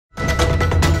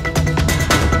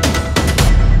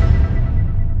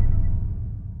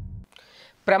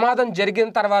ప్రమాదం జరిగిన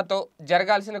తర్వాత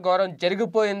జరగాల్సిన ఘోరం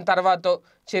జరిగిపోయిన తర్వాత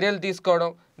చర్యలు తీసుకోవడం,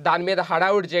 దాని మీద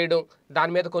హడావుడి చేయడం,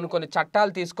 దాని మీద కొన్ని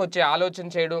చట్టాలు తీసుకొచ్చే ఆలోచన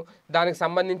చేయడం, దానికి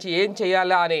సంబంధించి ఏం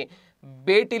చేయాలా అని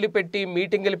భేటీలు పెట్టి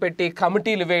మీటింగులు పెట్టి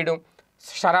కమిటీలు వేయడం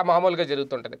మామూలుగా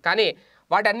జరుగుతుంటుంది. కానీ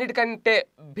వాటన్నిటికంటే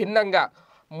భిన్నంగా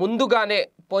ముందుగానే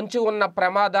పొంచి ఉన్న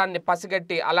ప్రమాదాన్ని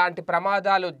పసిగట్టి అలాంటి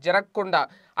ప్రమాదాలు జరగకుండా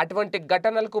అటువంటి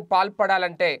ఘటనలకు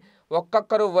పాల్పడాలంటే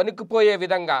ఒక్కొక్కరు వణికిపోయే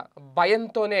విధంగా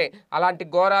భయంతోనే అలాంటి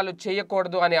ఘోరాలు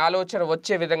చేయకూడదు అనే ఆలోచన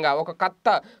వచ్చే విధంగా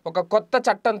ఒక కొత్త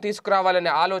చట్టం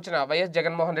తీసుకురావాలనే ఆలోచన వైఎస్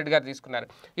జగన్మోహన్ రెడ్డి గారు తీసుకున్నారు.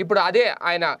 ఇప్పుడు అదే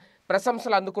ఆయన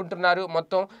ప్రశంసలు అందుకుంటున్నారు.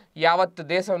 మొత్తం యావత్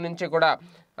దేశం నుంచి కూడా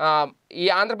ఈ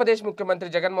ఆంధ్రప్రదేశ్ ముఖ్యమంత్రి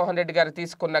జగన్మోహన్ రెడ్డి గారు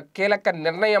తీసుకున్న కీలక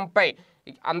నిర్ణయంపై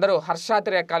అందరూ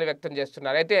హర్షాతిరేకాలు వ్యక్తం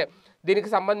చేస్తున్నారు. అయితే దీనికి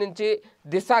సంబంధించి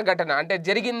దిశ ఘటన అంటే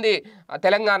జరిగింది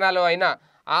తెలంగాణలో అయినా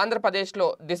ఆంధ్రప్రదేశ్లో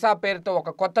దిశ పేరుతో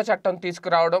ఒక కొత్త చట్టం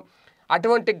తీసుకురావడం,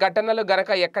 అటువంటి ఘటనలు గనక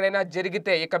ఎక్కడైనా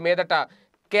జరిగితే ఇక మీదట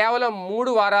కేవలం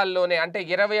 3 వారాల్లోనే అంటే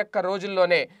 21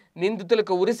 రోజుల్లోనే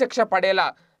నిందితులకు ఉరిశిక్ష పడేలా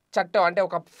చట్టం అంటే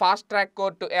ఒక ఫాస్ట్ ట్రాక్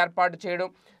కోర్టు ఏర్పాటు చేయడం,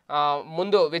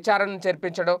 ముందు విచారణ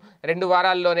జరిపించడం, 2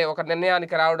 వారాల్లోనే ఒక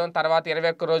నిర్ణయానికి రావడం, తర్వాత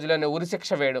 21 రోజుల్లోనే ఉరిశిక్ష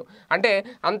వేయడం. అంటే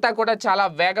అంతా కూడా చాలా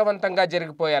వేగవంతంగా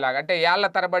జరిగిపోయేలాగా అంటే ఏళ్ల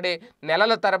తరబడి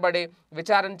నెలల తరబడి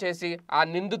విచారణ చేసి ఆ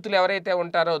నిందితులు ఎవరైతే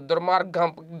ఉంటారో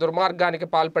దుర్మార్గానికి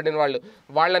పాల్పడిన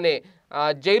వాళ్ళని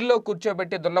జైల్లో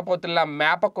కూర్చోబెట్టి దున్నపోతుల్లా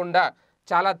మేపకుండా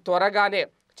చాలా త్వరగానే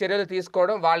చర్యలు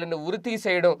తీసుకోవడం, వాళ్ళని ఉరి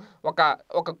తీసేయడం,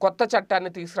 ఒక కొత్త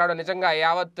చట్టాన్ని తీసుకురావడం నిజంగా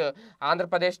యావత్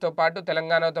ఆంధ్రప్రదేశ్తో పాటు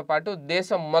తెలంగాణతో పాటు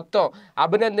దేశం మొత్తం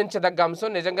అభినందించదగ్గ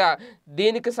అంశం. నిజంగా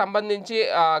దీనికి సంబంధించి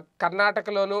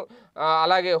కర్ణాటకలోను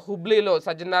అలాగే హుబ్లీలో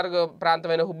సజ్జనార్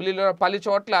ప్రాంతమైన హుబ్లీలో పలు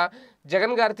చోట్ల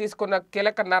జగన్ గారు తీసుకున్న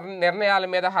కీలక నిర్ణయాల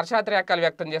మీద హర్షాతిరేకాలు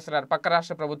వ్యక్తం చేస్తున్నారు పక్క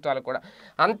రాష్ట్ర ప్రభుత్వాలు కూడా.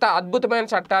 అంత అద్భుతమైన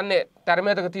చట్టాన్ని తెర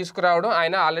మీదకు తీసుకురావడం,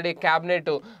 ఆయన ఆల్రెడీ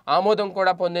క్యాబినెట్ ఆమోదం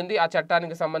కూడా పొందింది ఆ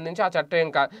చట్టానికి సంబంధించి. ఆ చట్టం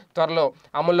ఇంకా త్వరలో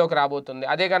అమల్లోకి రాబోతుంది.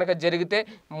 అదే కనుక జరిగితే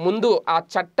ముందు ఆ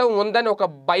చట్టం ఉందని ఒక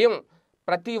భయం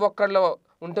ప్రతి ఒక్కరిలో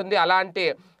ఉంటుంది. అలాంటి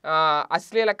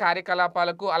అశ్లీల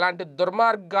కార్యకలాపాలకు అలాంటి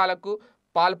దుర్మార్గాలకు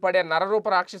పాల్పడే నరరూప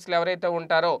రాక్షసులు ఎవరైతే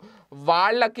ఉంటారో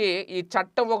వాళ్ళకి ఈ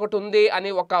చట్టం ఒకటి ఉంది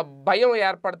అని ఒక భయం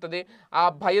ఏర్పడుతుంది. ఆ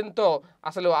భయంతో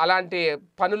అసలు అలాంటి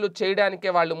పనులు చేయడానికే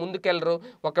వాళ్ళు ముందుకెళ్ళరు.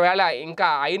 ఒకవేళ ఇంకా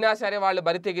అయినా సరే వాళ్ళు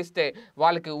బరి తెగిస్తే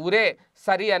వాళ్ళకి ఉరే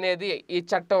సరి అనేది ఈ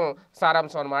చట్టం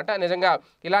సారాంశం అనమాట. నిజంగా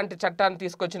ఇలాంటి చట్టాన్ని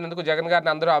తీసుకొచ్చినందుకు జగన్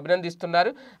గారిని అందరూ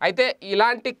అభినందిస్తున్నారు. అయితే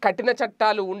ఇలాంటి కఠిన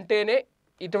చట్టాలు ఉంటేనే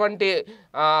ఇటువంటి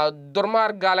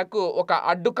దుర్మార్గాలకు ఒక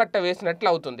అడ్డుకట్ట వేసినట్లు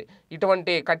అవుతుంది.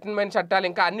 ఇటువంటి కఠినమైన చట్టాలు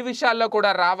ఇంకా అన్ని విషయాల్లో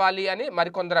కూడా రావాలి అని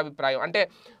మరికొందరు అభిప్రాయం. అంటే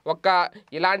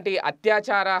ఇలాంటి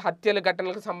అత్యాచార హత్యల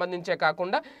ఘటనలకు సంబంధించే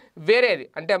కాకుండా వేరేది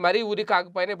అంటే మరీ ఉరి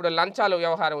కాకపోయినా ఇప్పుడు లంచాల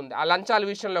వ్యవహారం ఉంది. ఆ లంచాల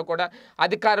విషయంలో కూడా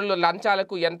అధికారులు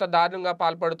లంచాలకు ఎంత దారుణంగా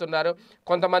పాల్పడుతున్నారు.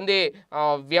 కొంతమంది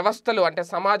వ్యవస్థలు అంటే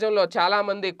సమాజంలో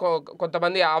చాలామంది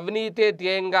కొంతమంది అవినీతి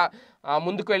ధ్యేయంగా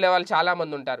ముందుకు వెళ్ళే వాళ్ళు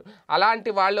చాలామంది ఉంటారు. అలాంటి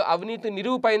వాళ్ళు అవినీతి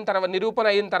నిరూపణ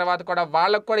అయిన తర్వాత కూడా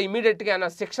వాళ్ళకు కూడా ఇమీడియట్గా ఏమైనా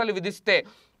శిక్షలు విధిస్తే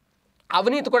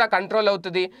అవినీతి కూడా కంట్రోల్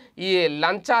అవుతుంది. ఈ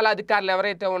లంచాల అధికారులు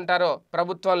ఎవరైతే ఉంటారో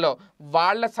ప్రభుత్వంలో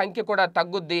వాళ్ళ సంఖ్య కూడా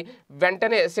తగ్గుద్ది.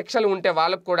 వెంటనే శిక్షలు ఉంటే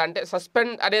వాళ్ళకు కూడా అంటే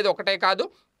సస్పెండ్ అనేది ఒకటే కాదు,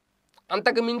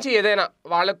 అంతకు మించి ఏదైనా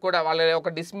వాళ్ళకు కూడా వాళ్ళని ఒక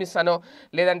డిస్మిస్ అనో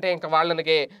లేదంటే ఇంకా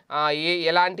వాళ్ళకి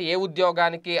ఎలాంటి ఏ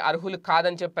ఉద్యోగానికి అర్హులు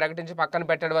కాదని చెప్పి ప్రకటించి పక్కన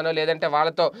పెట్టడమనో లేదంటే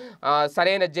వాళ్ళతో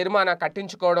సరైన జరిమానా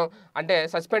కట్టించుకోవడం అంటే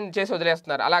సస్పెండ్ చేసి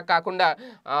వదిలేస్తున్నారు. అలా కాకుండా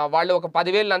వాళ్ళు ఒక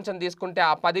 10,000 లంచం తీసుకుంటే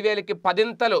ఆ 10,000కి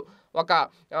 10 ఒక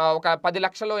 10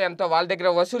 లక్షలు ఎంతో వాళ్ళ దగ్గర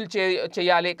వసూలు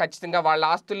చేయాలి. ఖచ్చితంగా వాళ్ళ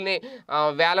ఆస్తుల్ని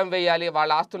వేలం వేయాలి,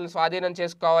 వాళ్ళ ఆస్తుల్ని స్వాధీనం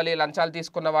చేసుకోవాలి లంచాలు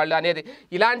తీసుకున్న వాళ్ళు అనేది.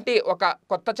 ఇలాంటి ఒక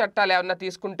కొత్త చట్టాలు ఏమన్నా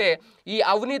తీసుకుంటే ఈ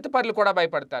అవినీతి పరులు కూడా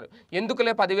భయపడతారు.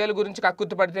 ఎందుకులే 10,000 గురించి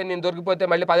కక్కుర్తి పడితే నేను దొరికిపోతే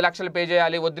మళ్ళీ 10 లక్షలు పే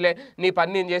చేయాలి, వద్దులే నీ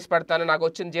పని నేను చేసి పెడతాను, నాకు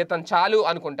వచ్చిన జీతం చాలు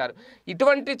అనుకుంటారు.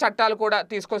 ఇటువంటి చట్టాలు కూడా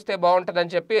తీసుకొస్తే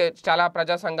బాగుంటుందని చెప్పి చాలా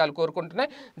ప్రజా సంఘాలు కోరుకుంటున్నాయి.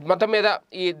 మొత్తం మీద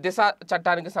ఈ దిశ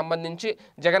చట్టానికి సంబంధించి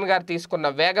జగన్ గారు తీసుకున్న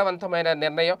వేగవంతమైన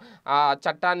నిర్ణయం, ఆ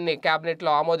చట్టాన్ని కేబినెట్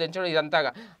లో ఆమోదించడం ఇదంతా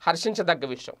హర్షించదగ్గ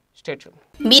విషయం. Stay tune.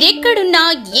 మీరెక్కడున్నా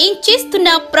ఏం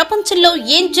చేస్తున్నా ప్రపంచంలో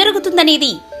ఏం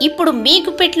జరుగుతుందనేది ఇప్పుడు మీ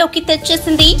గుప్పెట్లోకి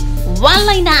తెచ్చేసింది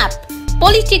ఆన్లైన్ యాప్.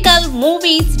 పొలిటికల్,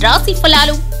 మూవీస్, రాశి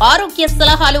ఫలాలు, ఆరోగ్య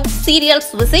సలహాలు, సీరియల్స్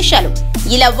విశేషాలు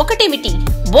ఇలా ఒకటేమిటి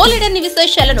బోలెడన్ని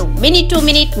విశేషాలను మినిట్ టు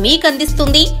మినిట్ మీకు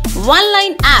అందిస్తుంది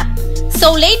ఆన్లైన్ యాప్. సో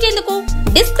లేట్ ఎందుకు,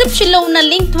 డిస్క్రిప్షన్ లో ఉన్న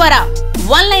లింక్ ద్వారా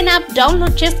ఆన్లైన్ యాప్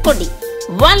డౌన్లోడ్ చేసుకోండి.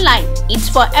 One line, it's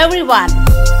for everyone.